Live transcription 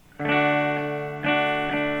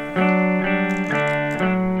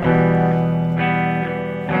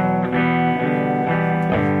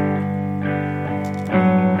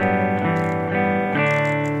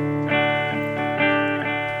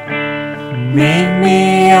Meet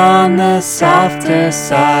me on the softer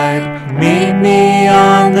side. Meet me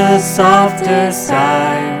on the softer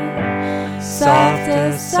side.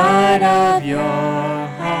 Softer side of your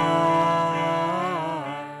heart.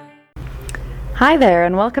 Hi there,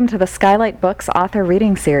 and welcome to the Skylight Books Author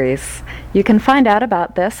Reading Series. You can find out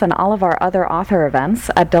about this and all of our other author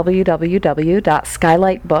events at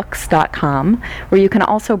www.skylightbooks.com, where you can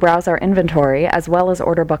also browse our inventory as well as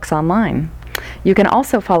order books online. You can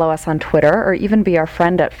also follow us on Twitter or even be our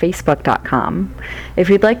friend at facebook.com. If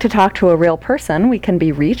you'd like to talk to a real person, we can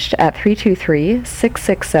be reached at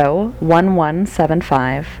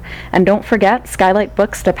 323-660-1175. And don't forget, Skylight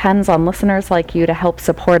Books depends on listeners like you to help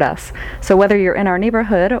support us. So whether you're in our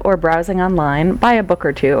neighborhood or browsing online, buy a book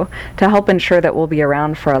or two to help ensure that we'll be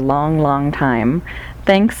around for a long, long time.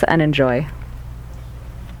 Thanks and enjoy.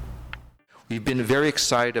 We've been very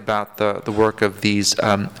excited about the work of these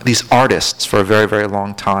artists for a very, very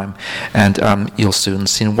long time, and you'll soon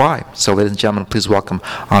see why. So, ladies and gentlemen, please welcome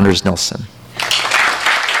Anders Nilsen.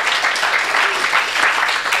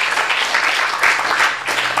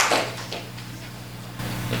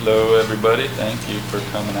 Hello, everybody. Thank you for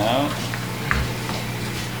coming out.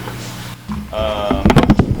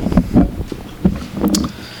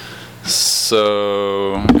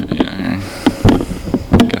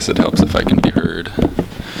 I guess it helps if I can be heard.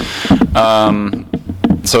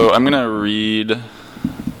 So I'm going to read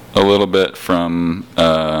a little bit from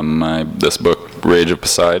this book, Rage of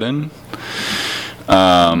Poseidon.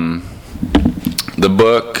 The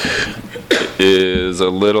book is a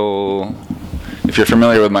little, if you're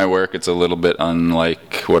familiar with my work, it's a little bit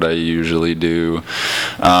unlike what I usually do.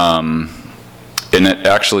 And it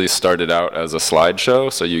actually started out as a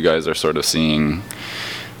slideshow, so you guys are sort of seeing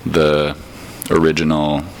the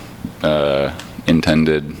original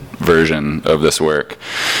intended version of this work.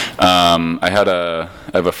 I have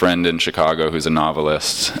a friend in Chicago who's a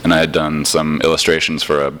novelist, and I had done some illustrations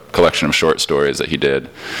for a collection of short stories that he did.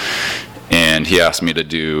 And he asked me to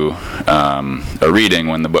do a reading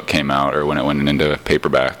when the book came out, or when it went into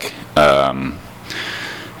paperback. And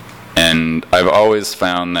I've always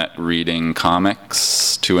found that reading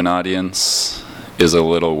comics to an audience is a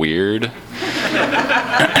little weird.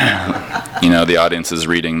 You know, the audience is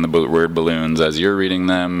reading the word balloons as you're reading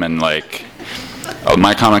them, and my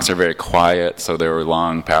comics are very quiet, so there were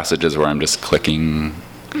long passages where I'm just clicking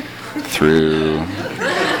through.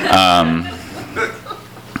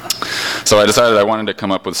 So I decided I wanted to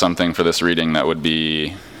come up with something for this reading that would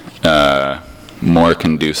be more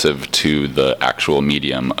conducive to the actual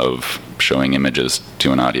medium of showing images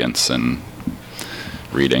to an audience and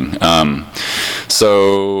reading.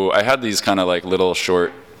 So I had these kind of little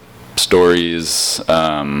short stories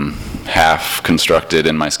half constructed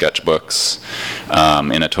in my sketchbooks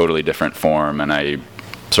in a totally different form, and I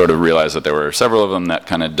sort of realized that there were several of them that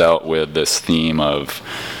kind of dealt with this theme of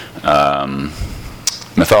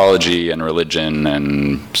mythology and religion,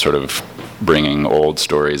 and sort of bringing old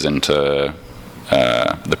stories into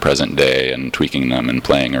the present day and tweaking them and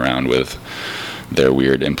playing around with their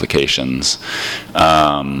weird implications.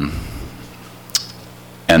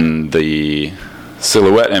 And the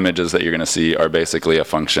silhouette images that you're going to see are basically a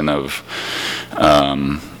function of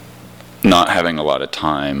not having a lot of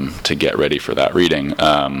time to get ready for that reading.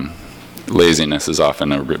 Laziness is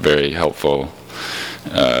often a very helpful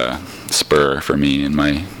spur for me in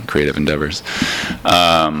my creative endeavors.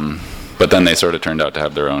 But then they sort of turned out to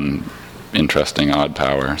have their own interesting, odd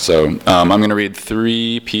power. So I'm going to read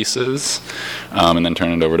 3 pieces and then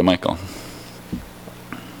turn it over to Michael.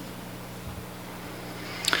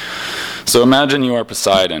 So imagine you are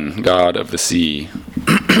Poseidon, god of the sea.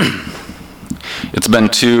 It's been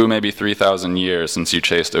 2, maybe 3,000 years since you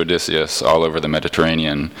chased Odysseus all over the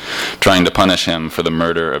Mediterranean, trying to punish him for the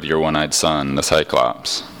murder of your one-eyed son, the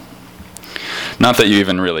Cyclops. Not that you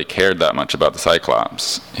even really cared that much about the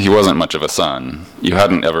Cyclops. He wasn't much of a son. You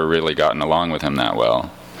hadn't ever really gotten along with him that well.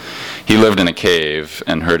 He lived in a cave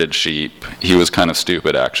and herded sheep. He was kind of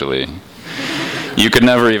stupid, actually. You could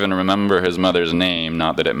never even remember his mother's name,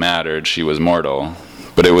 not that it mattered, she was mortal.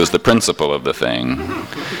 But it was the principle of the thing.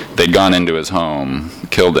 They'd gone into his home,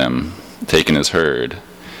 killed him, taken his herd.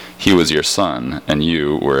 He was your son, and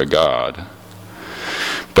you were a god.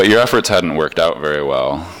 But your efforts hadn't worked out very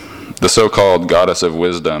well. The so-called goddess of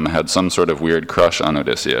wisdom had some sort of weird crush on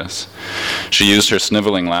Odysseus. She used her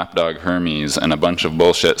sniveling lapdog Hermes and a bunch of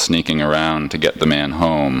bullshit sneaking around to get the man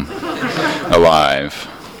home, alive.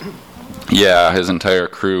 Yeah, his entire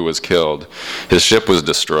crew was killed. His ship was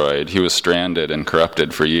destroyed. He was stranded and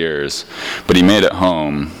corrupted for years. But he made it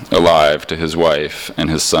home, alive, to his wife and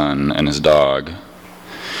his son and his dog.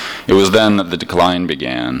 It was then that the decline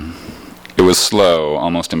began. It was slow,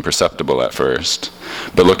 almost imperceptible at first,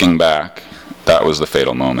 but looking back, that was the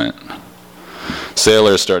fatal moment.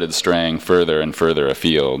 Sailors started straying further and further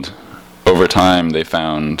afield. Over time, they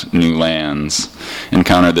found new lands,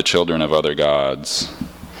 encountered the children of other gods.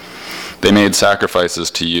 They made sacrifices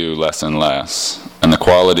to you less and less, and the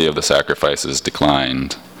quality of the sacrifices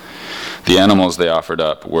declined. The animals they offered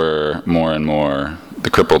up were, more and more, the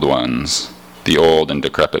crippled ones, the old and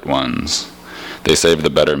decrepit ones. They saved the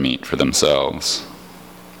better meat for themselves.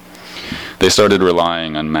 They started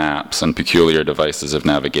relying on maps and peculiar devices of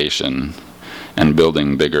navigation, and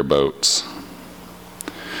building bigger boats.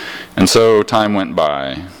 And so time went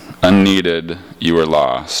by. Unneeded, you were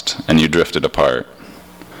lost, and you drifted apart.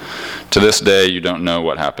 To this day, you don't know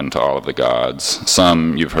what happened to all of the gods.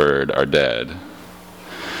 Some, you've heard, are dead.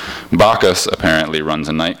 Bacchus apparently runs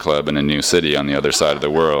a nightclub in a new city on the other side of the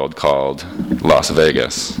world called Las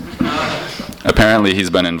Vegas. Apparently,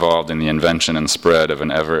 he's been involved in the invention and spread of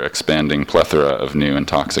an ever-expanding plethora of new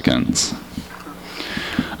intoxicants.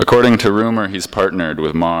 According to rumor, he's partnered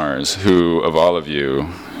with Mars, who, of all of you,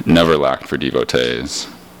 never lacked for devotees.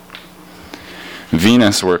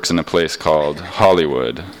 Venus works in a place called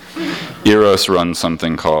Hollywood. Eros runs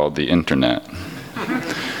something called the Internet.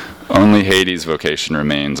 Only Hades' vocation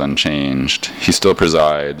remains unchanged. He still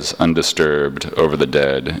presides, undisturbed, over the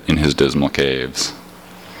dead in his dismal caves.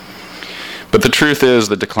 But the truth is,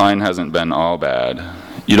 the decline hasn't been all bad.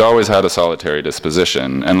 You'd always had a solitary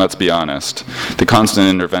disposition, and let's be honest, the constant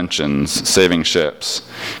interventions, saving ships,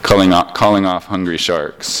 calling off hungry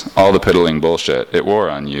sharks, all the piddling bullshit, it wore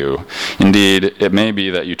on you. Indeed, it may be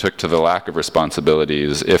that you took to the lack of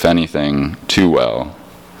responsibilities, if anything, too well.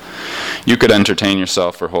 You could entertain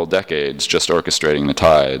yourself for whole decades just orchestrating the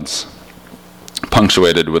tides,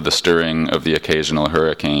 punctuated with the stirring of the occasional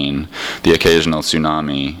hurricane, the occasional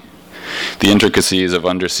tsunami. The intricacies of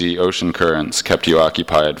undersea ocean currents kept you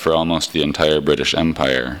occupied for almost the entire British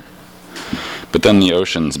Empire. But then the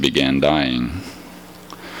oceans began dying.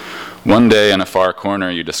 One day in a far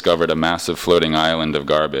corner you discovered a massive floating island of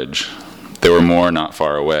garbage. There were more not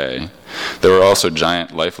far away. There were also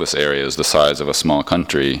giant lifeless areas the size of a small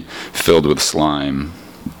country, filled with slime.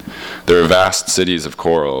 There were vast cities of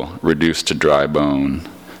coral, reduced to dry bone,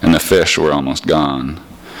 and the fish were almost gone.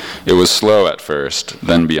 It was slow at first,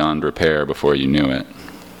 then beyond repair before you knew it.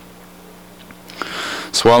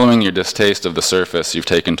 Swallowing your distaste of the surface, you've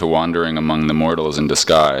taken to wandering among the mortals in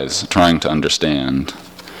disguise, trying to understand.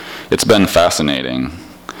 It's been fascinating.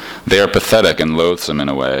 They are pathetic and loathsome in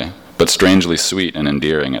a way, but strangely sweet and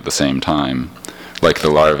endearing at the same time, like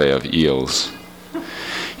the larvae of eels.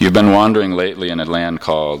 You've been wandering lately in a land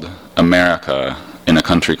called America, in a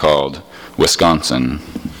country called Wisconsin.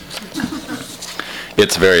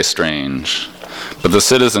 It's very strange, but the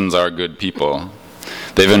citizens are good people.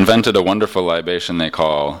 They've invented a wonderful libation they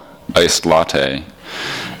call iced latte.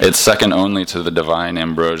 It's second only to the divine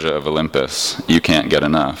ambrosia of Olympus. You can't get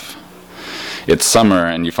enough. It's summer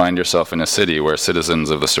and you find yourself in a city where citizens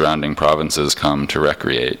of the surrounding provinces come to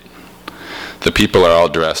recreate. The people are all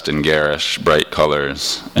dressed in garish, bright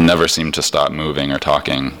colors and never seem to stop moving or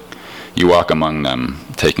talking. You walk among them,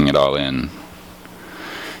 taking it all in.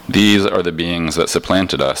 These are the beings that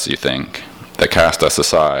supplanted us, you think, that cast us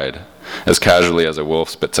aside, as casually as a wolf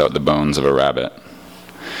spits out the bones of a rabbit.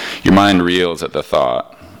 Your mind reels at the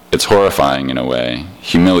thought. It's horrifying in a way,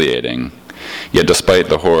 humiliating. Yet despite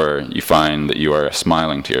the horror, you find that you are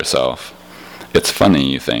smiling to yourself. It's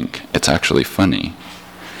funny, you think. It's actually funny.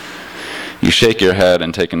 You shake your head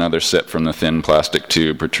and take another sip from the thin plastic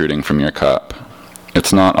tube protruding from your cup.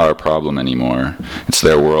 It's not our problem anymore. It's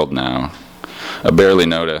their world now. A barely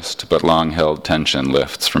noticed but long-held tension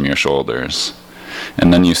lifts from your shoulders,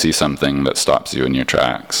 and then you see something that stops you in your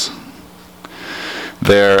tracks.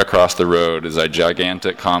 There, across the road, is a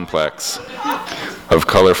gigantic complex of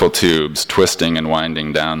colorful tubes twisting and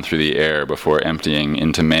winding down through the air before emptying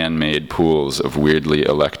into man-made pools of weirdly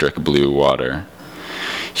electric blue water.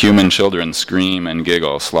 Human children scream and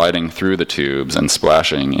giggle, sliding through the tubes and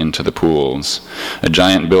splashing into the pools. A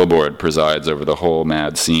giant billboard presides over the whole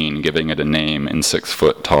mad scene, giving it a name in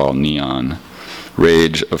 6-foot-tall neon: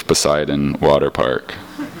 Rage of Poseidon Water Park.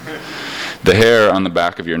 The hair on the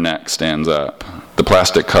back of your neck stands up. The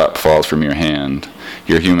plastic cup falls from your hand.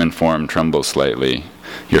 Your human form trembles slightly.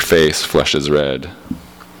 Your face flushes red.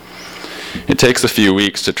 It takes a few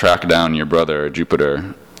weeks to track down your brother,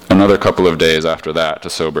 Jupiter. Another couple of days after that to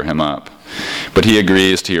sober him up. But he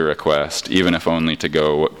agrees to your request, even if only to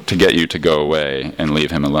get you to go away and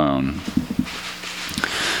leave him alone.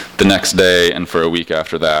 The next day, and for a week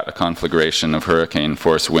after that, a conflagration of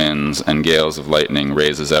hurricane-force winds and gales of lightning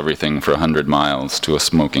razes everything for 100 miles to a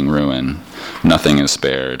smoking ruin. Nothing is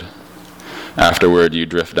spared. Afterward, you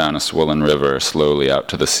drift down a swollen river slowly out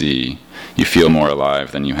to the sea. You feel more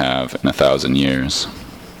alive than you have in 1,000 years.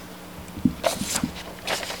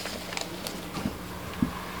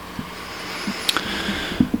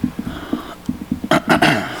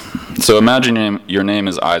 So imagine your name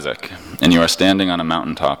is Isaac, and you are standing on a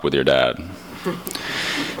mountaintop with your dad.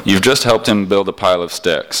 You've just helped him build a pile of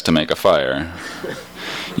sticks to make a fire.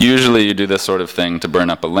 Usually you do this sort of thing to burn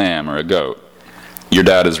up a lamb or a goat. Your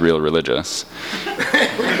dad is real religious.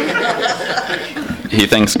 He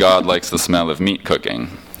thinks God likes the smell of meat cooking,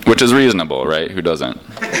 which is reasonable, right? Who doesn't?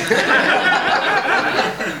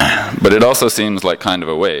 But it also seems like kind of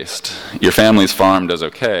a waste. Your family's farm does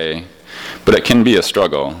okay, but it can be a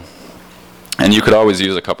struggle. And you could always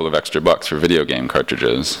use a couple of extra bucks for video game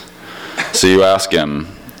cartridges. So you ask him,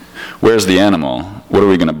 "Where's the animal? What are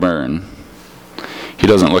we going to burn?" He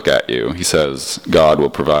doesn't look at you. He says, "God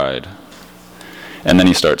will provide." And then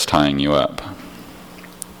he starts tying you up.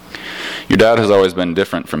 Your dad has always been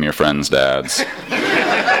different from your friends' dads.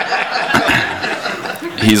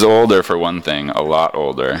 He's older, for one thing, a lot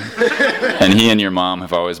older. And he and your mom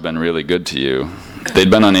have always been really good to you.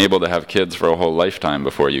 They'd been unable to have kids for a whole lifetime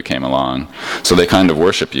before you came along, so they kind of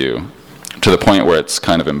worship you, to the point where it's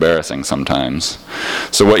kind of embarrassing sometimes.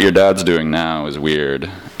 So what your dad's doing now is weird.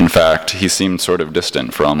 In fact, he seemed sort of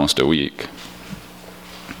distant for almost a week.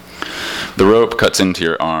 The rope cuts into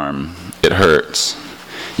your arm. It hurts.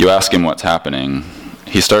 You ask him what's happening.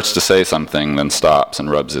 He starts to say something, then stops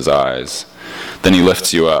and rubs his eyes. Then he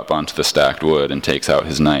lifts you up onto the stacked wood and takes out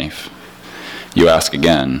his knife. You ask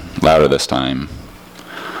again, louder this time.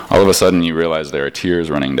 All of a sudden you realize there are tears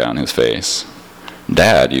running down his face.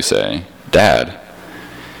 "Dad," you say. "Dad."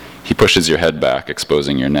 He pushes your head back,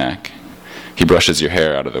 exposing your neck. He brushes your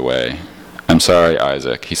hair out of the way. "I'm sorry,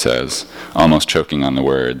 Isaac," he says, almost choking on the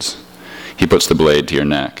words. He puts the blade to your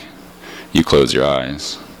neck. You close your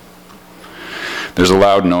eyes. There's a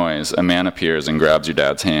loud noise. A man appears and grabs your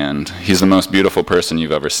dad's hand. He's the most beautiful person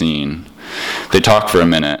you've ever seen. They talk for a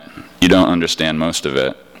minute. You don't understand most of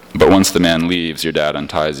it. But once the man leaves, your dad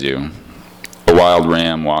unties you. A wild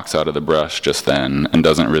ram walks out of the brush just then and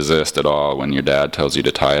doesn't resist at all when your dad tells you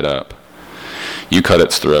to tie it up. You cut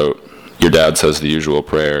its throat. Your dad says the usual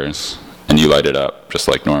prayers, and you light it up just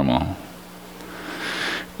like normal.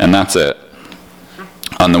 And that's it.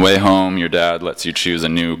 On the way home, your dad lets you choose a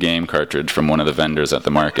new game cartridge from one of the vendors at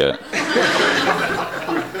the market.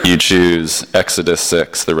 You choose Exodus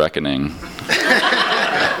 6, The Reckoning.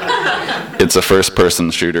 It's a first-person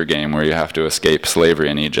shooter game where you have to escape slavery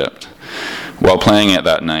in Egypt. While playing it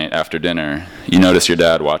that night after dinner, you notice your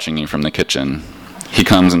dad watching you from the kitchen. He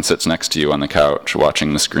comes and sits next to you on the couch,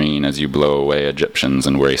 watching the screen as you blow away Egyptians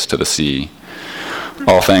and race to the sea.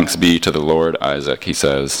 "All thanks be to the Lord, Isaac," he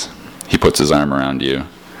says. He puts his arm around you.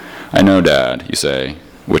 "I know, Dad," you say,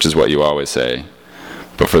 which is what you always say.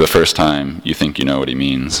 But for the first time, you think you know what he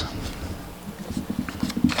means.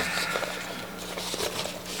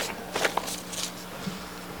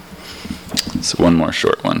 So one more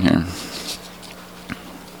short one here.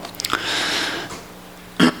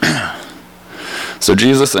 So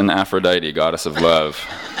Jesus and Aphrodite, goddess of love.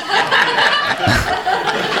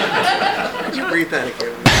 Could you read that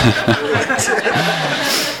again?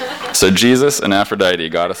 So Jesus and Aphrodite,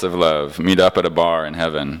 goddess of love, meet up at a bar in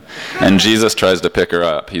heaven, and Jesus tries to pick her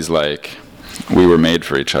up. He's like, "We were made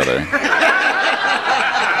for each other."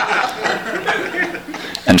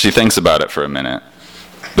 And she thinks about it for a minute.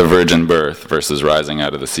 The virgin birth versus rising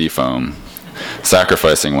out of the sea foam,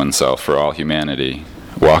 sacrificing oneself for all humanity,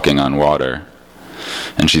 walking on water.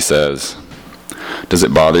 And she says, "Does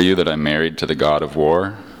it bother you that I'm married to the god of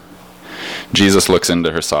war?" Jesus looks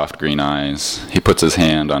into her soft green eyes. He puts his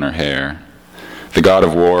hand on her hair. "The god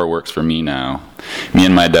of war works for me now. Me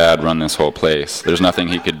and my dad run this whole place. There's nothing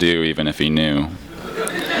he could do even if he knew."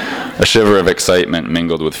 A shiver of excitement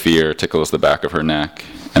mingled with fear tickles the back of her neck,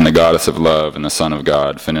 and the goddess of love and the son of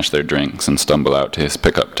God finish their drinks and stumble out to his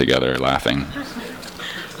pickup together, laughing.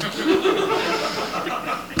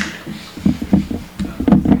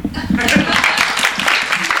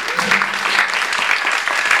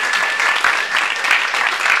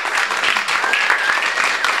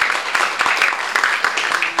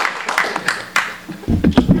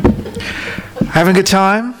 Having a good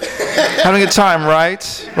time? Having a good time,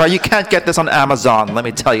 right? Right, you can't get this on Amazon, let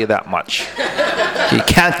me tell you that much. You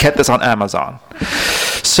can't get this on Amazon.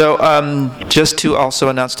 So just to also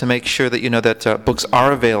announce, to make sure that you know that books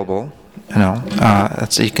are available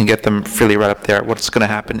So you can get them freely right up there. What's going to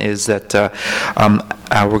happen is that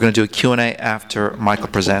we're going to do a Q&A after Michael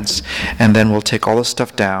presents, and then we'll take all this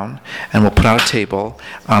stuff down, and we'll put out a table,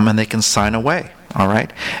 and they can sign away. All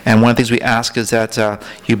right? And one of the things we ask is that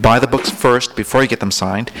you buy the books first before you get them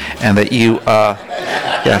signed, and that you,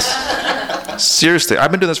 yes. Seriously,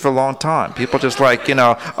 I've been doing this for a long time. People just like,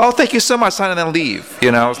 oh, thank you so much, sign and then leave.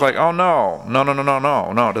 It's like, oh, no,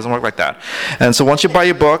 it doesn't work like that. And so once you buy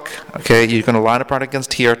your book, okay, you're going to line up right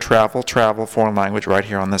against here, travel, foreign language, right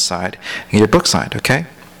here on this side, and get your book signed, okay?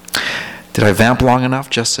 Did I vamp long enough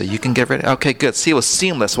just so you can get ready? Okay, good. See, it was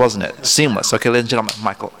seamless, wasn't it? Seamless. Okay, ladies and gentlemen,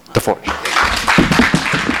 Michael DeForge.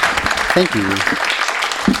 Thank you.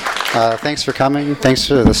 Thanks for coming. Thanks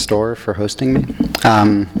to the store for hosting me.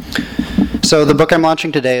 So the book I'm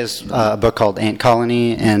launching today is a book called Ant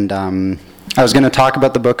Colony, and I was going to talk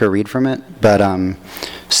about the book or read from it, but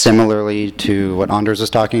similarly to what Anders was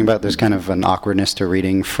talking about, there's kind of an awkwardness to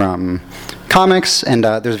reading from comics, and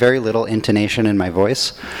there's very little intonation in my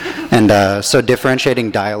voice, and so differentiating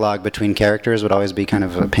dialogue between characters would always be kind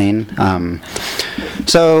of a pain.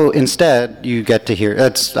 So instead, you get to hear,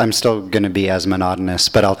 I'm still going to be as monotonous,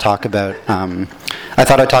 but I'll talk about, I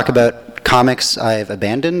thought I'd talk about comics I've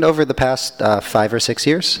abandoned over the past 5 or 6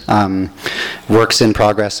 years. Works in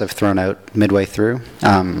progress I've thrown out midway through.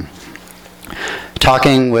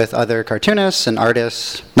 Talking with other cartoonists and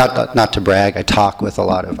artists, not to brag, I talk with a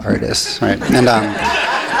lot of artists, right? And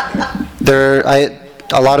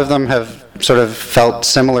a lot of them have sort of felt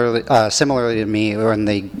similarly to me. When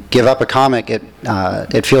they give up a comic,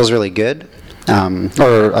 it feels really good.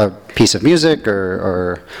 Or a piece of music,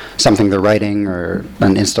 or something they're writing, or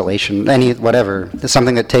an installation, whatever. It's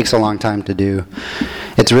something that takes a long time to do.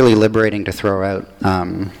 It's really liberating to throw out.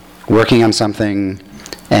 Working on something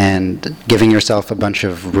and giving yourself a bunch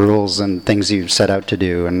of rules and things you set out to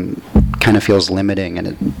do, and kind of feels limiting, and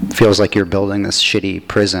it feels like you're building this shitty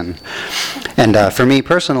prison. And for me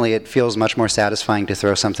personally, it feels much more satisfying to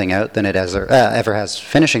throw something out than it ever has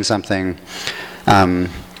finishing something.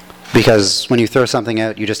 Because when you throw something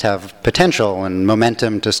out, you just have potential and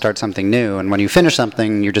momentum to start something new. And when you finish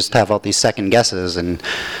something, you just have all these second guesses, and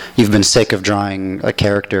you've been sick of drawing a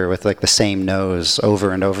character with like the same nose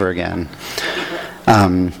over and over again.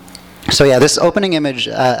 So yeah, this opening image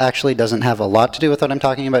actually doesn't have a lot to do with what I'm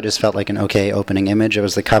talking about. It just felt like an okay opening image. It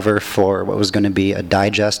was the cover for what was going to be a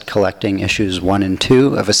digest collecting issues 1 and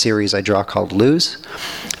 2 of a series I draw called Lose.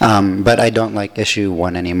 But I don't like issue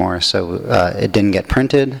 1 anymore, so it didn't get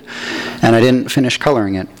printed, and I didn't finish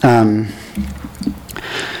coloring it.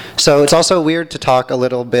 So it's also weird to talk a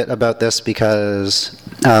little bit about this because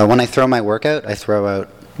when I throw my work out, I throw out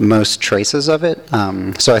most traces of it.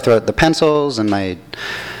 So I throw out the pencils and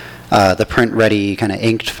the print-ready kind of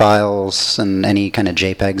inked files and any kind of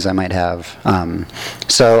JPEGs I might have.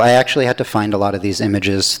 So I actually had to find a lot of these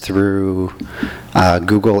images through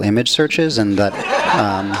Google image searches, and that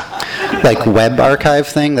like web archive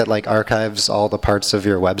thing that like archives all the parts of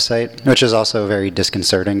your website, which is also very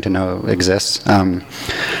disconcerting to know exists.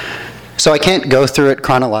 So I can't go through it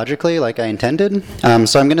chronologically like I intended.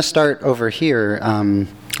 So I'm going to start over here.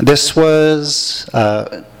 This was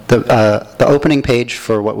the opening page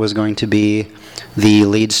for what was going to be the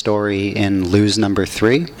lead story in Lose number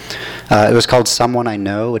 3. It was called Someone I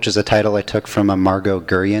Know, which is a title I took from a Margot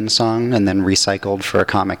Guryan song and then recycled for a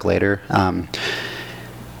comic later.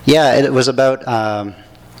 It was about a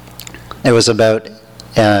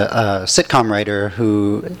sitcom writer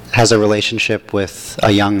who has a relationship with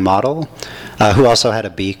a young model who also had a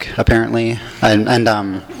beak, apparently. And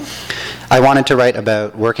I wanted to write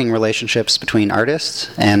about working relationships between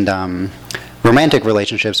artists and romantic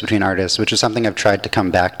relationships between artists, which is something I've tried to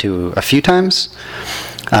come back to a few times.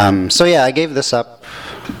 I gave this up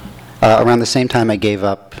around the same time I gave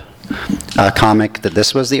up a comic that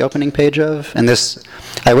this was the opening page of. And this,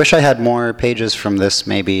 I wish I had more pages from this,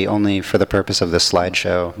 maybe only for the purpose of this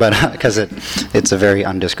slideshow, but because it's a very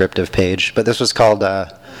undescriptive page. But this was called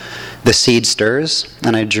The Seed Stirs,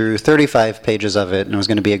 and I drew 35 pages of it, and it was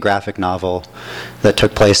going to be a graphic novel that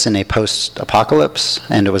took place in a post-apocalypse,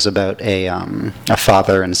 and it was about a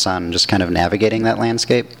father and son just kind of navigating that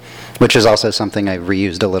landscape, which is also something I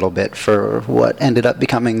reused a little bit for what ended up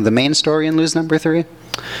becoming the main story in Lose number 3.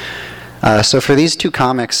 So for these two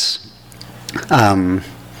comics,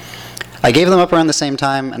 I gave them up around the same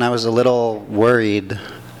time, and I was a little worried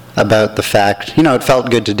about the fact, it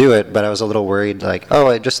felt good to do it, but I was a little worried,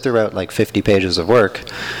 I just threw out 50 pages of work.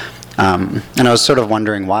 And I was sort of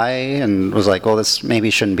wondering why, and was like, well, this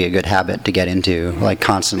maybe shouldn't be a good habit to get into,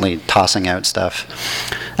 constantly tossing out stuff.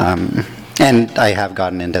 And I have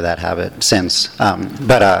gotten into that habit since.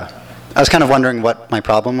 But was kind of wondering what my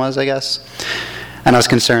problem was, I guess. And I was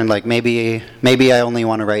concerned, like, maybe I only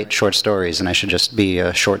want to write short stories and I should just be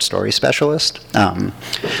a short story specialist,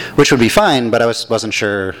 which would be fine, but I wasn't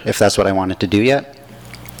sure if that's what I wanted to do yet.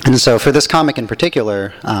 And so for this comic in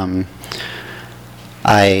particular, I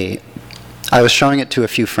was showing it to a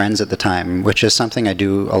few friends at the time, which is something I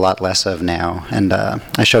do a lot less of now. And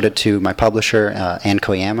I showed it to my publisher,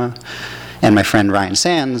 Angouleme, and my friend Ryan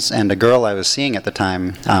Sands, and a girl I was seeing at the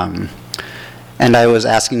time. And I was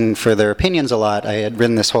asking for their opinions a lot. I had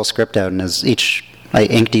written this whole script out, and as I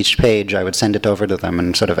inked each page, I would send it over to them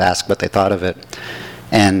and sort of ask what they thought of it.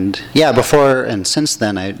 And yeah, before and since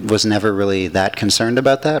then, I was never really that concerned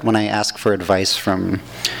about that. When I ask for advice from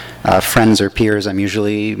friends or peers, I'm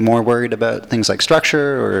usually more worried about things like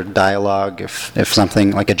structure or dialogue, if something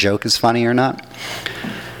like a joke is funny or not.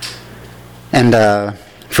 And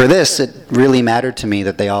for this, it really mattered to me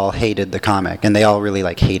that they all hated the comic, and they all really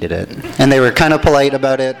hated it. And they were kind of polite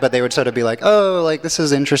about it, but they would sort of be like, "Oh, this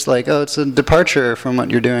is interesting. Oh, it's a departure from what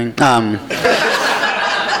you're doing."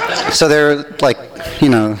 So they're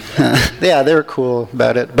yeah, they were cool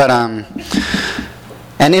about it. But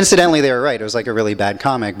and incidentally, they were right. It was a really bad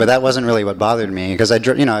comic, but that wasn't really what bothered me, because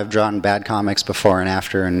I've drawn bad comics before and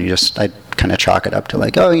after, and I kind of chalk it up to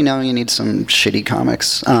oh, you need some shitty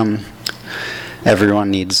comics. Everyone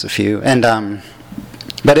needs a few. And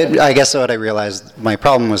but I guess what I realized, my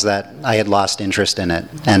problem was that I had lost interest in it.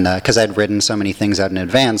 And because I'd written so many things out in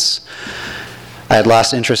advance, I had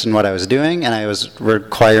lost interest in what I was doing, and I was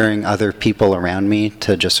requiring other people around me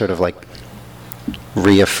to just sort of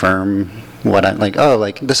reaffirm what I'm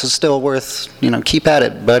this is still worth, keep at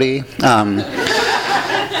it, buddy. And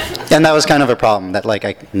that was kind of a problem, that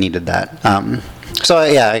I needed that. So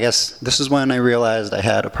yeah, I guess this is when I realized I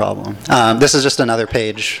had a problem. This is just another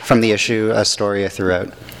page from the issue, a story I threw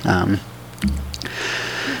out.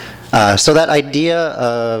 So that idea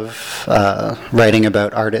of writing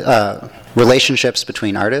about relationships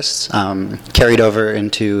between artists carried over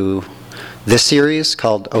into this series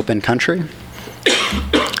called Open Country.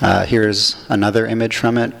 Here's another image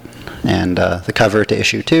from it, and the cover to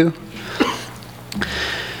issue 2.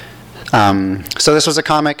 So this was a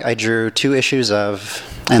comic I drew 2 issues of,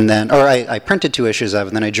 and then, I printed 2 issues of,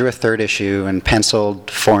 and then I drew a 3rd issue and penciled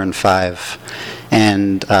 4 and 5.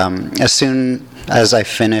 And as soon as I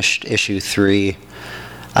finished issue 3,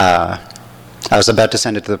 I was about to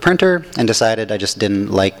send it to the printer and decided I just didn't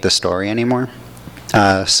like the story anymore.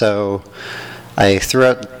 So I threw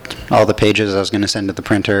out all the pages I was going to send to the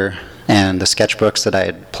printer and the sketchbooks that I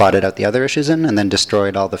had plotted out the other issues in, and then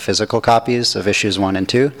destroyed all the physical copies of issues 1 and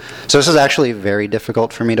 2. So this was actually very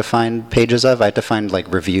difficult for me to find pages of. I had to find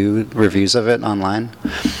reviews of it online.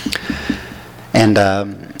 And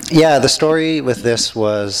yeah, the story with this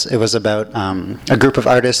was about a group of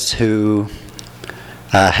artists who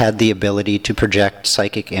had the ability to project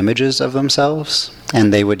psychic images of themselves,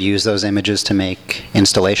 and they would use those images to make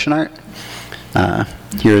installation art.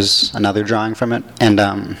 Here's another drawing from it.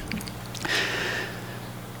 And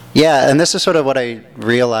yeah, and this is sort of what I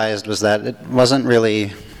realized, was that it wasn't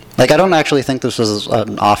really, I don't actually think this was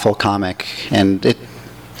an awful comic, and it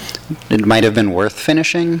might have been worth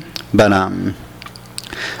finishing, but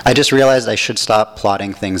I just realized I should stop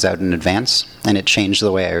plotting things out in advance, and it changed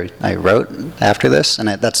the way I wrote after this, and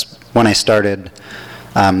that's when I started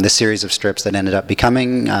this series of strips that ended up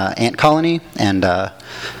becoming Ant Colony, and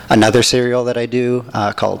another serial that I do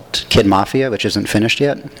called Kid Mafia, which isn't finished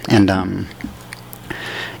yet. And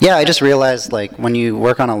yeah, I just realized, when you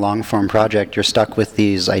work on a long-form project, you're stuck with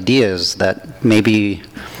these ideas that maybe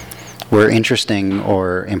were interesting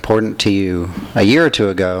or important to you a year or 2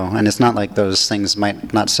 ago, and it's not like those things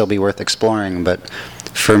might not still be worth exploring, but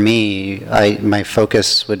for me, my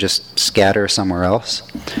focus would just scatter somewhere else.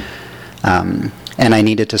 And I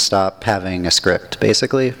needed to stop having a script,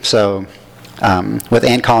 basically. So with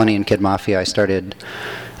Ant Colony and Kid Mafia, I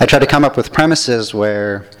tried to come up with premises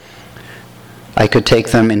where I could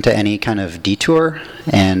take them into any kind of detour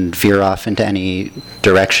and veer off into any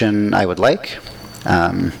direction I would like.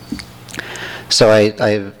 So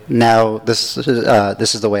I now, this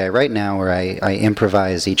is the way I write now, where I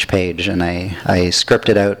improvise each page, and I script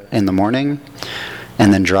it out in the morning,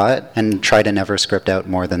 and then draw it, and try to never script out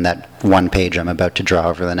more than that 1 page I'm about to draw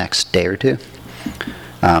over the next day or 2.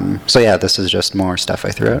 So yeah, this is just more stuff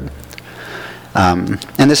I threw out.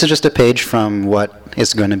 And this is just a page from what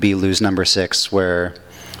is going to be Lose Number 6, where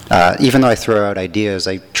even though I throw out ideas,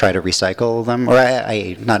 I try to recycle them, or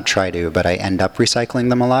I not try to, but I end up recycling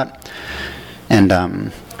them a lot.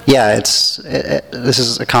 And yeah, this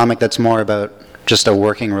is a comic that's more about just a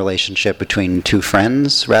working relationship between 2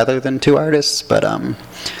 friends rather than 2 artists. But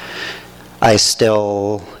I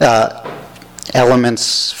still,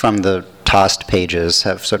 elements from the tossed pages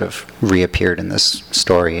have sort of reappeared in this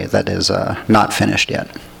story that is not finished yet.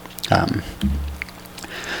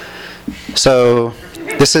 So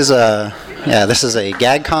this is a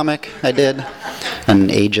gag comic I did, an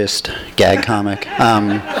ageist gag comic.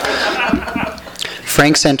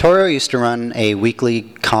 Frank Santoro used to run a weekly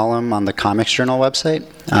column on the Comics Journal website,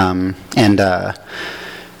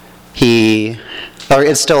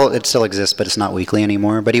 it still exists, but it's not weekly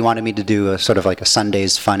anymore. But he wanted me to do a sort of like a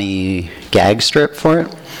Sunday's Funny gag strip for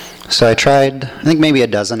it. So I tried, I think maybe a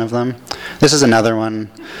dozen of them. This is another one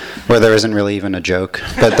where there isn't really even a joke,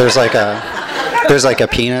 but there's like a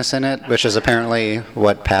penis in it, which is apparently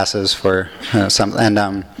what passes for some.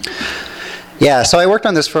 And yeah, so I worked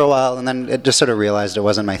on this for a while, and then it just sort of realized it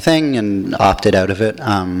wasn't my thing, and opted out of it.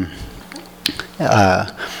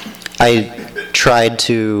 I tried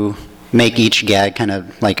to make each gag kind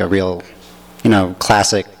of like a real,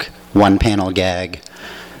 classic one-panel gag,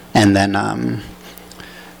 and then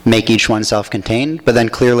make each one self-contained. But then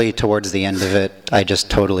clearly towards the end of it, I just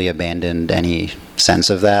totally abandoned any sense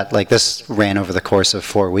of that. Like, this ran over the course of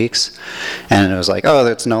 4 weeks, and it was like, oh,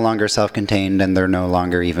 it's no longer self-contained, and there are no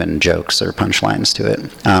longer even jokes or punchlines to it.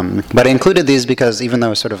 But I included these because even though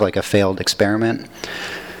it was sort of like a failed experiment,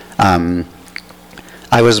 I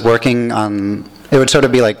was working on, it would sort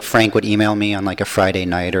of be like Frank would email me on like a Friday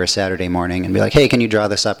night or a Saturday morning and be like, hey, can you draw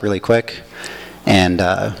this up really quick? And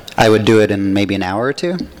I would do it in maybe an hour or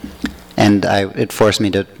two. And it forced me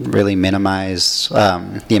to really minimize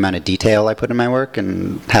the amount of detail I put in my work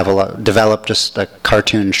and develop just a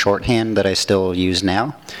cartoon shorthand that I still use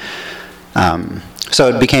now. So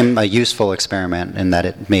it became a useful experiment in that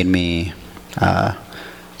it made me,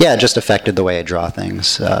 it just affected the way I draw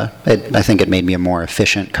things. I think it made me a more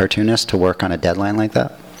efficient cartoonist to work on a deadline like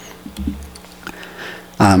that.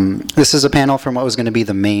 This is a panel from what was going to be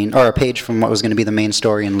the main, or a page from what was going to be the main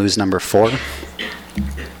story in Lose Number 4.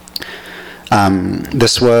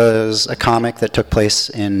 This was a comic that took place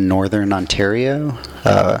in northern Ontario,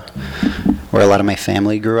 where a lot of my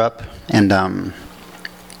family grew up, and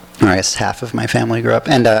or I guess half of my family grew up.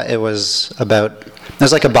 And it was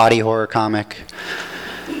like a body horror comic,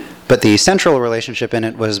 but the central relationship in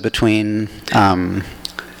it was between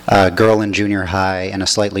a girl in junior high and a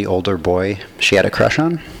slightly older boy she had a crush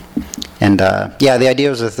on. And the idea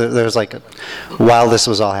was that there was while this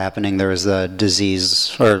was all happening, there was a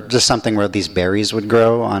disease or just something where these berries would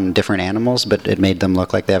grow on different animals, but it made them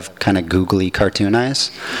look like they have kind of googly cartoon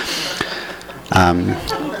eyes.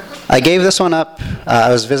 I gave this one up. I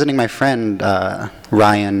was visiting my friend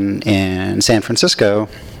Ryan in San Francisco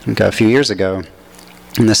a few years ago,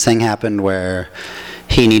 and this thing happened where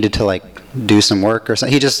he needed to do some work or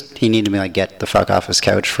something. He needed me to get the fuck off his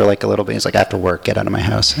couch for a little bit. He's like, I have to work, get out of my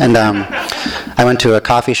house. And I went to a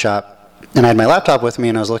coffee shop, and I had my laptop with me,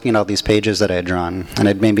 and I was looking at all these pages that I had drawn, and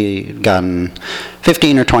I'd maybe gotten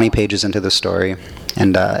 15 or 20 pages into the story.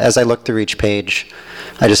 And as I looked through each page,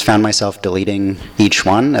 I just found myself deleting each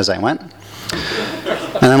one as I went.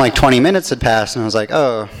 And then 20 minutes had passed, and I was like,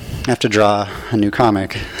 oh, I have to draw a new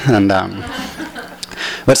comic. And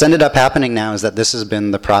what's ended up happening now is that this has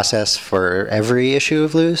been the process for every issue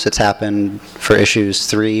of Loose. It's happened for issues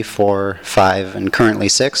 3, 4, 5, and currently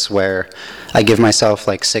 6, where I give myself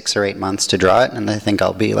 6 or 8 months to draw it, and I think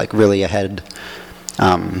I'll be really ahead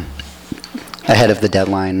of the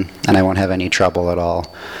deadline, and I won't have any trouble at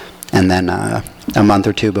all. And then a month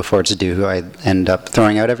or two before it's due, I end up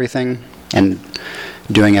throwing out everything and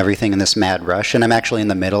doing everything in this mad rush. And I'm actually in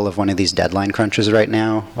the middle of one of these deadline crunches right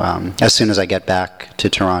now. As soon as I get back to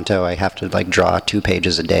Toronto, I have to draw 2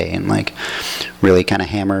 pages a day and really kind of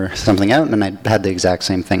hammer something out. And I had the exact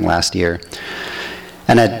same thing last year.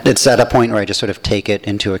 And it's at a point where I just sort of take it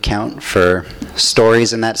into account for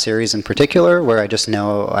stories in that series in particular, where I just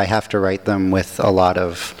know I have to write them with a lot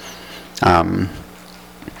of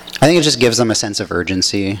I think it just gives them a sense of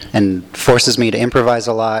urgency and forces me to improvise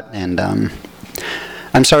a lot. And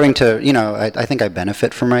I'm starting to, I think I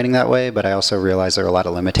benefit from writing that way, but I also realize there are a lot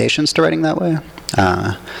of limitations to writing that way.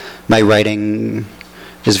 My writing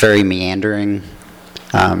is very meandering.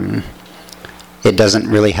 It doesn't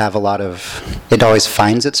really have a lot of, it always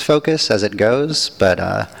finds its focus as it goes, but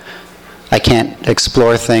I can't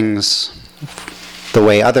explore things the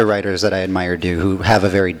way other writers that I admire do, who have a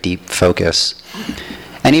very deep focus.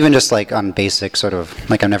 And even just on basic sort of,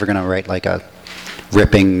 I'm never going to write a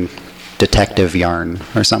ripping detective yarn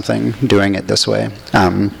or something, doing it this way.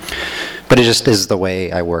 But it just is the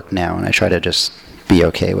way I work now, and I try to just be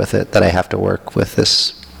okay with it, that I have to work with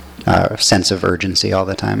this sense of urgency all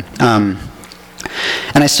the time.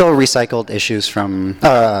 And I still recycled issues from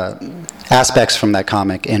aspects from that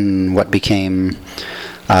comic in what became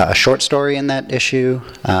a short story in that issue.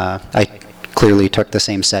 I clearly took the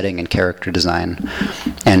same setting and character design,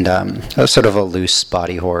 and sort of a loose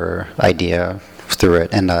body horror idea through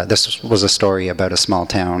it. And this was a story about a small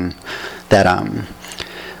town that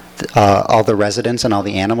all the residents and all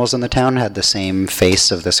the animals in the town had the same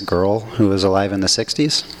face of this girl who was alive in the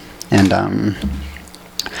 60s.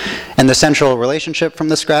 And the central relationship from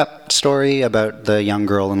the scrap story about the young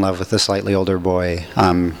girl in love with the slightly older boy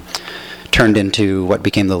turned into what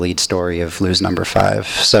became the lead story of Lose Number 5.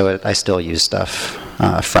 So I still use stuff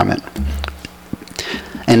from it.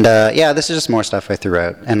 And yeah, this is just more stuff I threw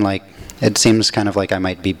out. And like, it seems kind of like I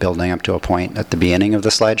might be building up to a point at the beginning of the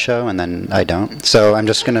slideshow, and then I don't. So I'm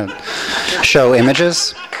just going to show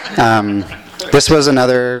images. This is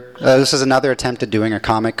another attempt at doing a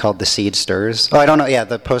comic called The Seed Stirs. Oh, I don't know. Yeah,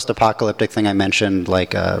 the post-apocalyptic thing I mentioned,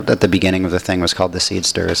 like at the beginning of the thing, was called The Seed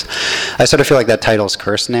Stirs. I sort of feel like that title's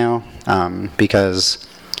cursed now because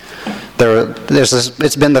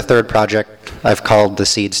it's been the third project I've called The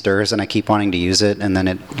Seed Stirs, and I keep wanting to use it, and then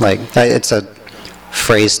it's a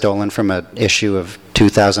phrase stolen from an issue of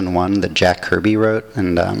 2001 that Jack Kirby wrote,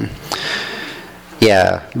 and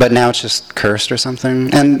yeah, but now it's just cursed or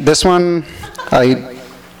something. And this one I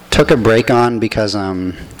took a break on because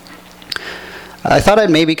I thought I'd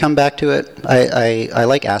maybe come back to it. I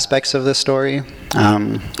like aspects of this story,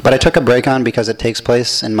 but I took a break on because it takes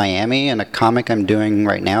place in Miami, and a comic I'm doing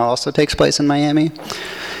right now also takes place in Miami.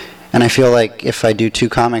 And I feel like if I do two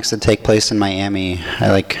comics that take place in Miami, I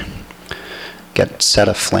like get set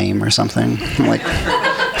aflame or something, like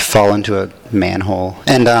fall into a manhole.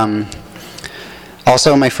 And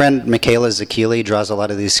also my friend Michaela Zakili draws a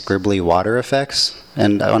lot of these scribbly water effects,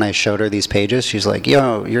 and when I showed her these pages, she's like,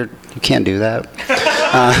 yo, you can't do that.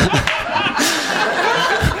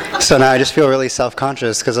 So now I just feel really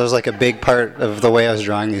self-conscious because it was like a big part of the way I was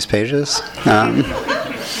drawing these pages.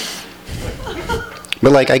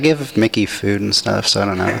 But like I give Mickey food and stuff, so I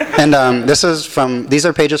don't know. And these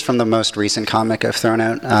are pages from the most recent comic I've thrown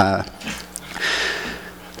out,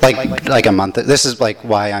 like a month. This is like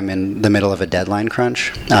why I'm in the middle of a deadline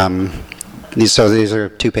crunch. These are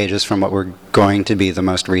 2 pages from what were going to be the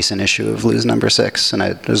most recent issue of Lose Number 6, and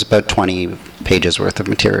it was about 20 pages worth of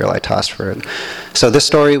material I tossed for it. So this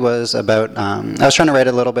story was about, I was trying to write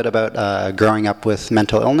a little bit about growing up with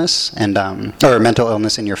mental illness, and or mental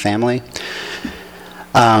illness in your family.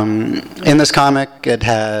 In this comic, it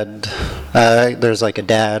had, there's like a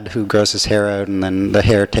dad who grows his hair out, and then the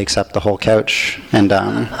hair takes up the whole couch. And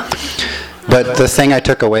but the thing I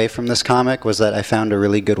took away from this comic was that I found a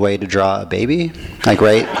really good way to draw a baby, like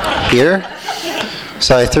right here.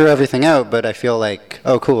 So I threw everything out, but I feel like,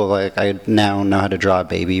 oh cool, like I now know how to draw a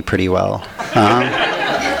baby pretty well.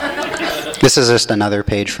 This is just another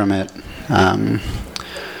page from it,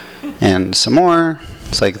 and some more.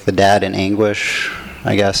 It's like the dad in anguish,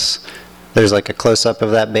 I guess. There's like a close-up of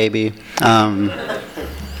that baby.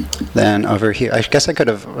 Then over here, I guess I could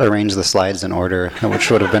have arranged the slides in order, which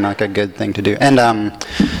would have been like a good thing to do. And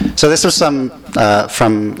so this was some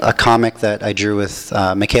from a comic that I drew with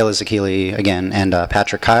Michaela Zakili again and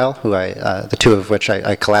Patrick Kyle, who the two of which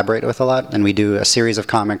I collaborate with a lot. And we do a series of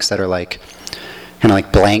comics that are like kind of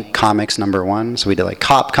like blank comics #1. So we did like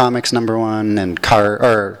Cop Comics #1 and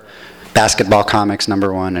Basketball Comics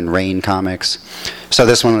 #1 and Rain Comics. So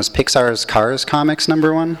this one was Pixar's Cars Comics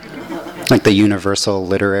 #1, like the universal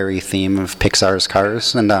literary theme of Pixar's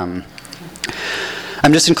Cars. And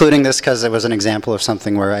I'm just including this because it was an example of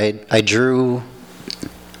something where I drew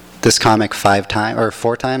this comic 4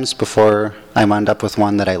 times before I wound up with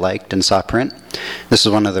one that I liked and saw print. This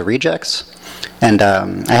is one of the rejects, and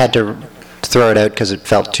I had to throw it out because it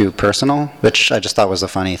felt too personal, which I just thought was a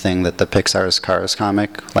funny thing, that the Pixar's Cars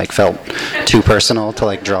comic like felt too personal to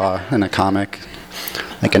like draw in a comic.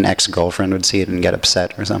 Like an ex-girlfriend would see it and get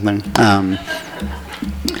upset or something.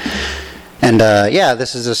 Yeah,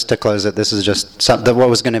 this is just to close it. This is just what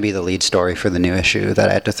was going to be the lead story for the new issue that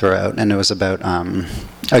I had to throw out, and it was about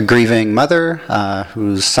a grieving mother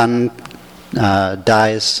whose son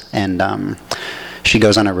dies, and she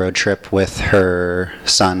goes on a road trip with her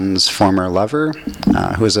son's former lover,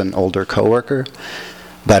 who is an older coworker.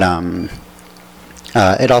 But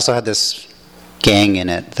it also had this gang in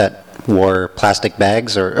it that wore plastic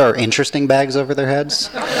bags or interesting bags over their heads.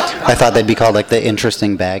 I thought they'd be called like the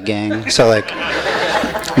interesting bag gang. So like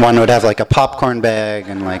one would have like a popcorn bag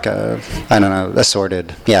and like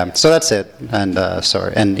assorted. Yeah. So that's it. And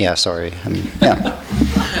sorry. And yeah, sorry. And, yeah.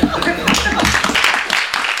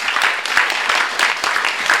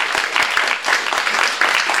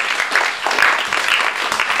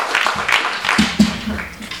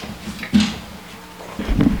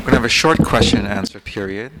 have a short question and answer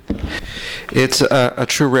period. It's a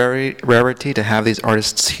true rarity to have these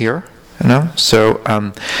artists here. So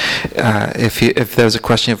if there's a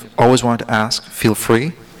question you've always wanted to ask, feel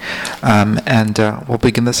free, and we'll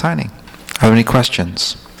begin the signing. Have any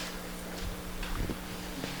questions?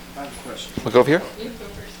 I have a question. We'll go over here.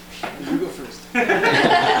 You go first.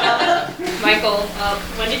 Michael,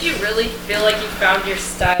 when did you really feel like you found your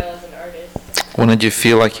style as an artist? When did you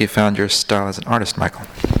feel like you found your style as an artist, Michael?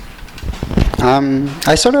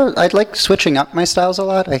 I like switching up my styles a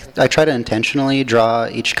lot. I try to intentionally draw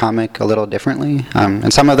each comic a little differently,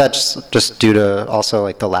 and some of that's just due to also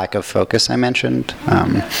like the lack of focus I mentioned,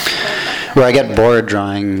 where I get bored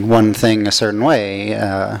drawing one thing a certain way,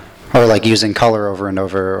 or like using color over and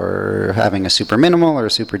over, or having a super minimal or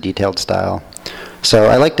a super detailed style. So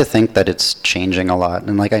I like to think that it's changing a lot,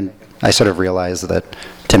 and like I sort of realize that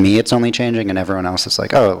to me it's only changing, and everyone else is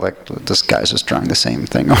like, oh, like this guy's just drawing the same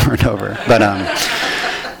thing over and over. But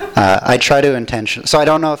I try to intention. So I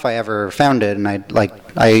don't know if I ever found it, and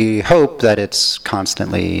I hope that it's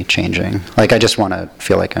constantly changing. Like I just want to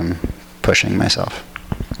feel like I'm pushing myself.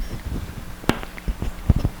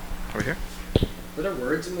 Over here. Were there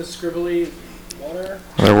words in the scribbly water?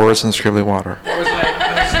 There are words in the scribbly water. What was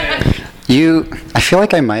I saying? I feel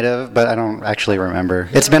like I might have, but I don't actually remember.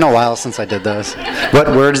 It's been a while since I did those. What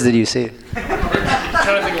words did you see? I'm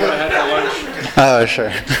trying to think of what I had for lunch. Oh, sure.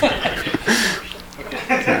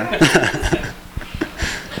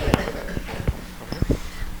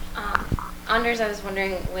 Anders, I was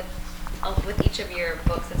wondering, with each of your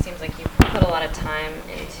books, it seems like you put a lot of time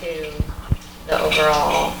into the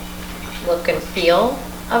overall look and feel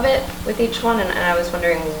of it with each one, and I was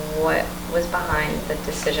wondering what was behind the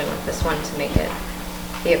decision with this one to make it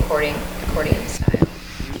the accordion style.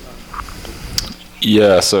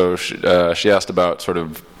 Yeah, so she asked about sort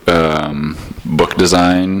of book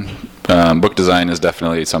design. Book design is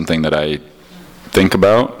definitely something that I think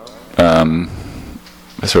about.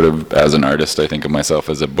 Sort of as an artist, I think of myself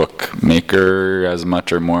as a bookmaker as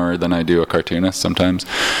much or more than I do a cartoonist sometimes.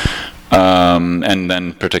 And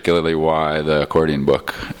then particularly why the accordion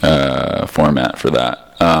book format for that.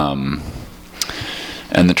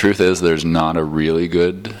 And the truth is there's not a really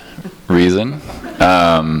good reason.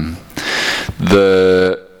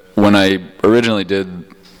 When I originally did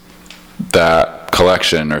that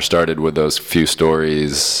collection or started with those few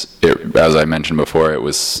stories, as I mentioned before, it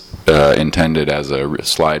was intended as a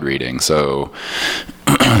slide reading. So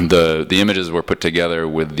the images were put together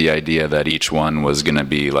with the idea that each one was going to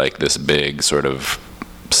be like this big sort of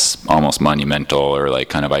almost monumental or like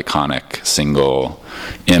kind of iconic single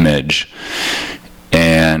image.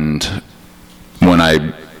 And when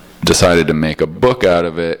I decided to make a book out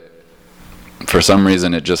of it, for some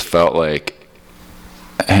reason it just felt like,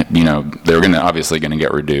 they were obviously going to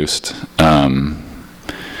get reduced. And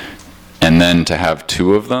then to have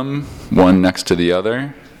two of them, one next to the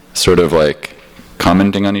other, sort of like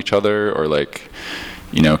commenting on each other or like,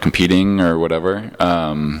 competing or whatever,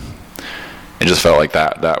 it just felt like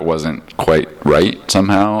that wasn't quite right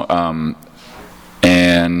somehow.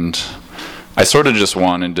 And I sort of just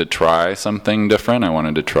wanted to try something different. I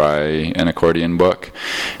wanted to try an accordion book.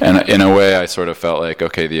 And in a way, I sort of felt like,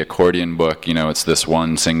 okay, the accordion book, it's this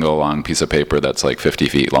one single long piece of paper that's like 50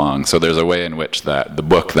 feet long. So there's a way in which that the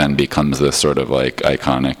book then becomes this sort of like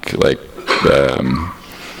iconic, like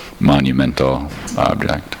monumental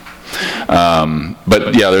object.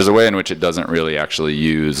 But yeah, there's a way in which it doesn't really actually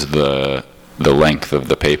use the length of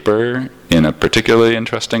the paper in a particularly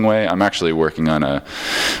interesting way. I'm actually working on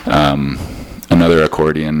another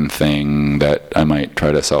accordion thing that I might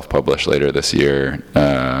try to self-publish later this year,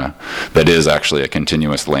 that is actually a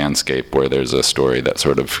continuous landscape where there's a story that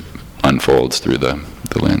sort of unfolds through the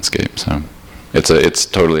landscape. So it's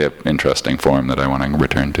totally an interesting form that I want to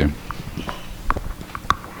return to.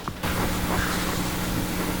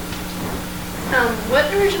 What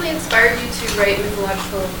originally inspired you to write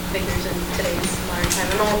mythological figures in today's modern time?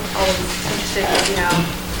 I'm always interested in see how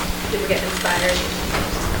people get inspired.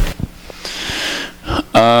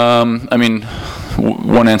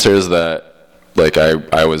 One answer is that, like,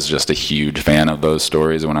 I was just a huge fan of those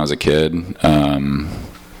stories when I was a kid,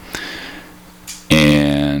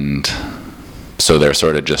 and so they're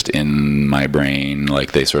sort of just in my brain.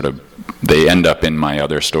 Like they end up in my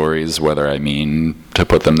other stories, whether I mean to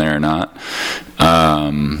put them there or not.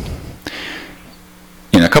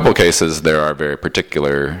 In a couple cases, there are very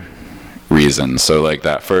particular reasons. So, like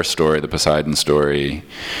that first story, the Poseidon story,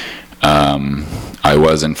 I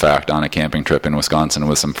was, in fact, on a camping trip in Wisconsin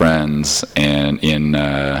with some friends, and in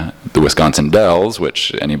the Wisconsin Dells,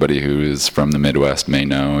 which anybody who is from the Midwest may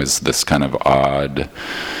know is this kind of odd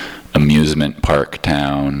amusement park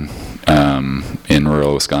town in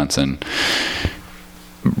rural Wisconsin.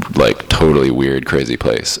 Like, totally weird, crazy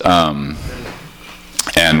place.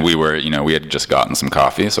 And we were, we had just gotten some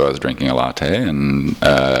coffee, so I was drinking a latte, and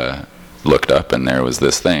looked up, and there was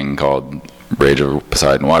this thing called Rage of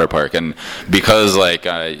Poseidon Water Park. And because, like,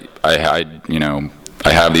 I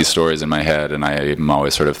have these stories in my head, and I'm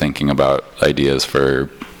always sort of thinking about ideas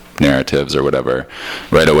for narratives or whatever,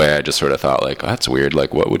 right away I just sort of thought, like, oh, that's weird,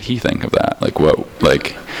 like, what would he think of that?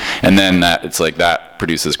 Like, and then it's like that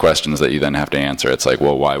produces questions that you then have to answer. It's like,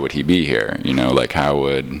 well, why would he be here? Like, how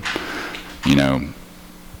would,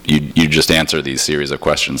 you just answer these series of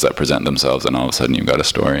questions that present themselves, and all of a sudden you've got a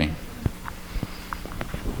story.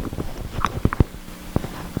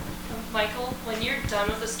 Michael, when you're done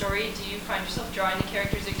with a story, do you find yourself drawing the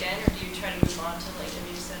characters again, or do you try to move on to like a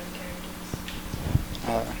new set of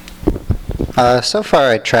characters? So far,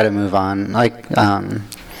 I try to move on. Like, if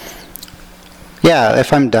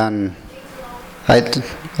I'm done, I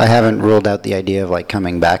haven't ruled out the idea of like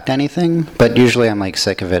coming back to anything. But usually, I'm like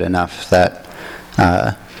sick of it enough that,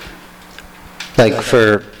 like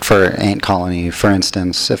for Ant Colony, for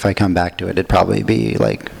instance, if I come back to it, it'd probably be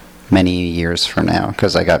like many years from now,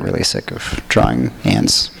 because I got really sick of drawing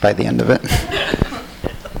ants by the end of it.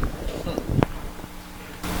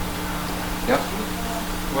 Yep.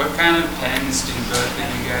 What kind of pens do both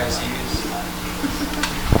of you guys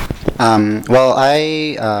use? Well,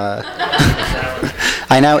 I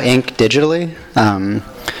now ink digitally,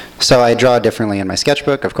 so I draw differently in my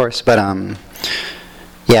sketchbook, of course, but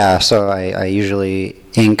so I usually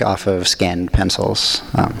ink off of scanned pencils.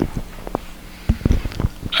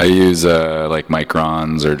 I use like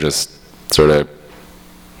microns or just sort of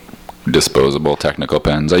disposable technical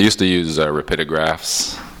pens. I used to use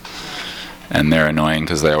rapidographs, and they're annoying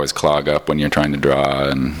because they always clog up when you're trying to draw,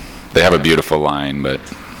 and they have a beautiful line, but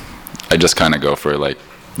I just kind of go for like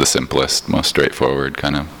the simplest, most straightforward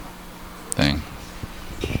kind of thing.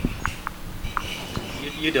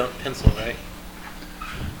 You don't pencil, right?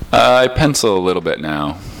 I pencil a little bit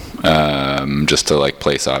now, just to like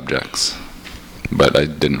place objects, but I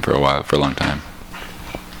didn't for a long time.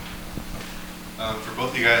 For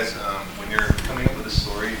both of you guys, when you're coming up with a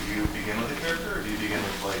story, do you begin with a character, or do you begin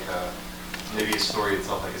with like maybe a story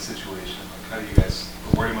itself, like a situation? Like, how do you guys,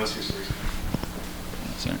 where do most of your stories come from?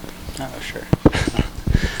 Oh, sure.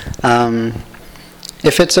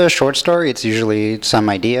 If it's a short story, it's usually some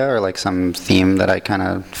idea or like some theme that I kind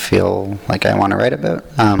of feel like I want to write about.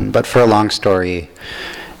 But for a long story,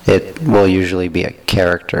 it will usually be a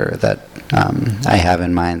character that I have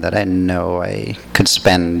in mind that I know I could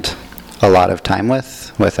spend a lot of time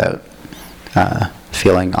with without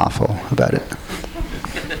feeling awful about it.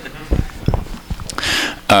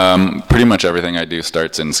 Pretty much everything I do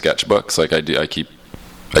starts in sketchbooks. Like I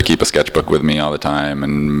keep a sketchbook with me all the time,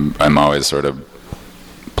 and I'm always sort of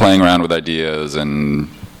playing around with ideas and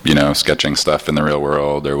sketching stuff in the real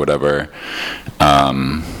world or whatever.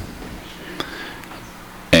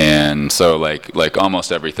 And so like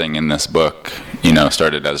almost everything in this book,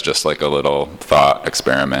 started as just like a little thought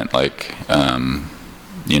experiment, like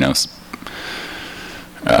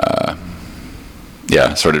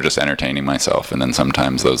sort of just entertaining myself, and then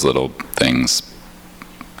sometimes those little things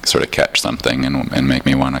sort of catch something and make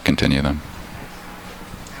me want to continue them.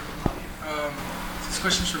 This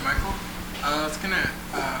question's for Michael. I was gonna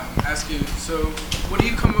ask you. So,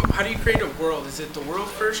 how do you create a world? Is it the world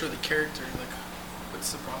first or the character? Like,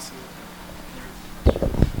 what's the process?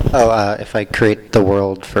 If I create the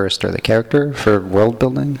world first or the character for world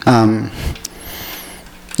building? I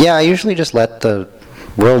usually just let the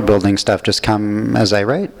world building stuff just come as I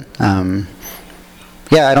write. I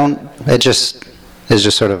don't. It just is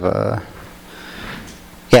just sort of a.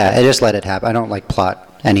 I just let it happen. I don't like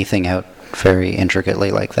plot anything out very intricately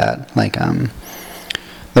like that. Like,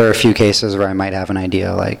 there are a few cases where I might have an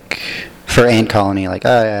idea, like for Ant Colony, like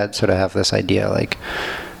I sort of have this idea, like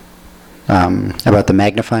about the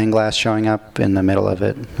magnifying glass showing up in the middle of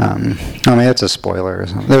it. Maybe that's a spoiler or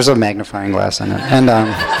something. There's a magnifying glass in it, and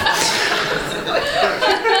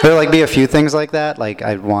there'll like be a few things like that. Like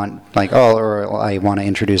I want, or I want to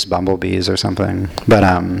introduce bumblebees or something, but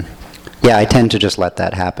I tend to just let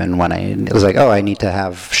that happen when it was like, I need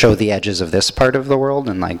to show the edges of this part of the world,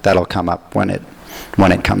 and like that'll come up when it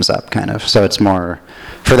comes up, kind of. So it's more,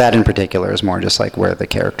 for that in particular, is more just like where the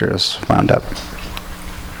characters wound up.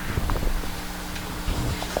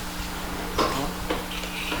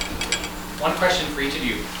 One question for each of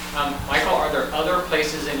you. Michael, are there other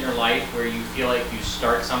places in your life where you feel like you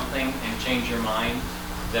start something and change your mind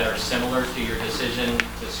that are similar to your decision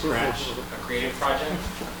to scratch a creative project?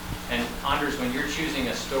 And Anders, when you're choosing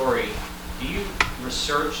a story, do you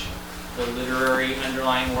research the literary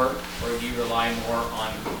underlying work, or do you rely more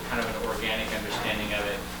on kind of an organic understanding of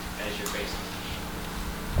it as your basis?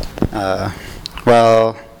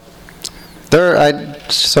 Well, I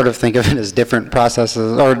sort of think of it as different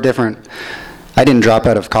processes, or different. I didn't drop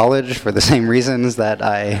out of college for the same reasons that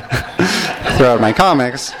I throw out my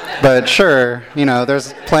comics, but sure,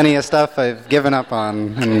 there's plenty of stuff I've given up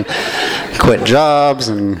on and quit jobs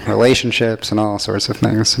and relationships and all sorts of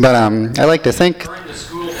things. But I like to think.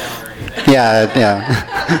 Yeah.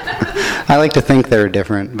 I like to think they're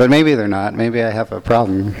different, but maybe they're not. Maybe I have a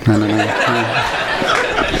problem. I don't know.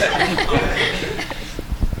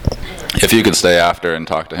 If you could stay after and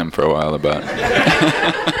talk to him for a while about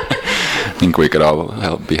I think we could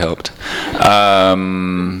all be helped.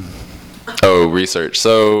 Research.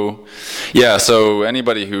 So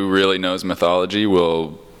anybody who really knows mythology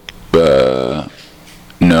will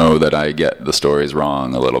know that I get the stories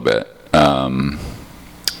wrong a little bit.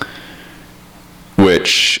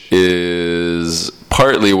 Which is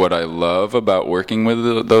partly what I love about working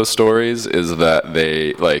with those stories, is that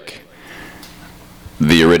they, like,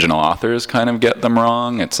 the original authors kind of get them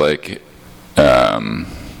wrong. It's like,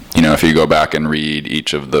 if you go back and read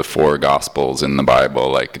each of the 4 Gospels in the Bible,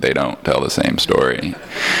 like, they don't tell the same story.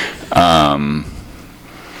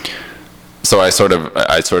 So I sort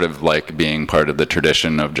of like being part of the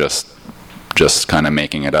tradition of just kind of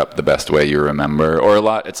making it up the best way you remember. Or a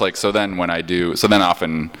lot, it's like, so then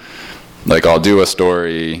often, like, I'll do a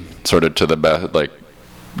story sort of to the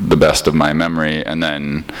best of my memory, and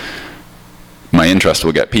then my interest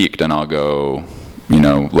will get piqued, and I'll go,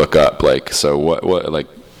 look up, like, so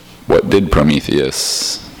what did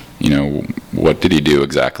Prometheus, what did he do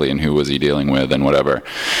exactly, and who was he dealing with, and whatever.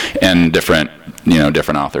 And different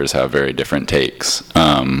authors have very different takes.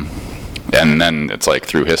 And then it's like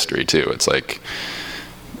through history too. It's like,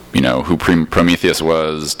 who Prometheus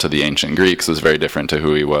was to the ancient Greeks was very different to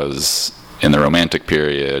who he was in the Romantic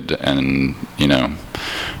period, and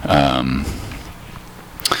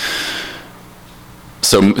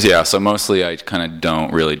So mostly I kind of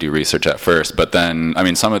don't really do research at first, but then,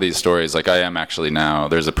 some of these stories, like I am actually now,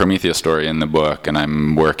 there's a Prometheus story in the book, and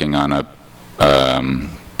I'm working on a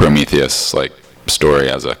Prometheus, like, story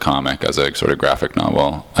as a comic, as a sort of graphic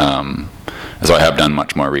novel. So I have done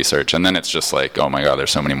much more research, and then it's just like, oh my God,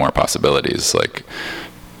 there's so many more possibilities, like,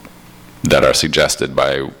 that are suggested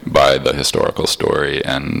by the historical story,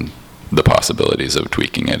 and the possibilities of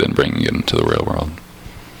tweaking it and bringing it into the real world.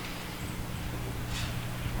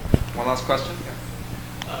 One last question?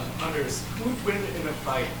 Anders, who would win in a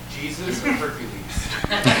fight, Jesus or Hercules?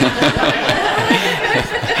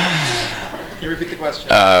 Can you repeat the question?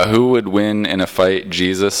 Who would win in a fight,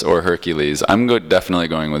 Jesus or Hercules? I'm definitely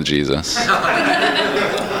going with Jesus.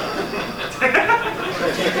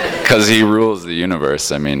 Because he rules the universe.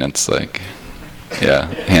 It's like, yeah,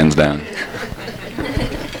 hands down. Great,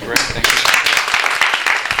 thank you.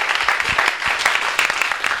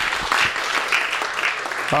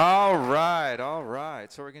 All right.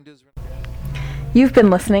 So we're going to do this. You've been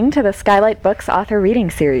listening to the Skylight Books author reading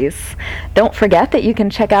series. Don't forget that you can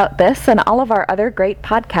check out this and all of our other great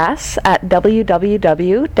podcasts at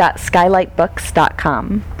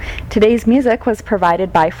www.skylightbooks.com. Today's music was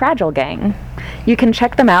provided by Fragile Gang. You can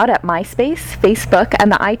check them out at MySpace, Facebook,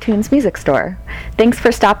 and the iTunes Music Store. Thanks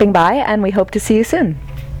for stopping by, and we hope to see you soon.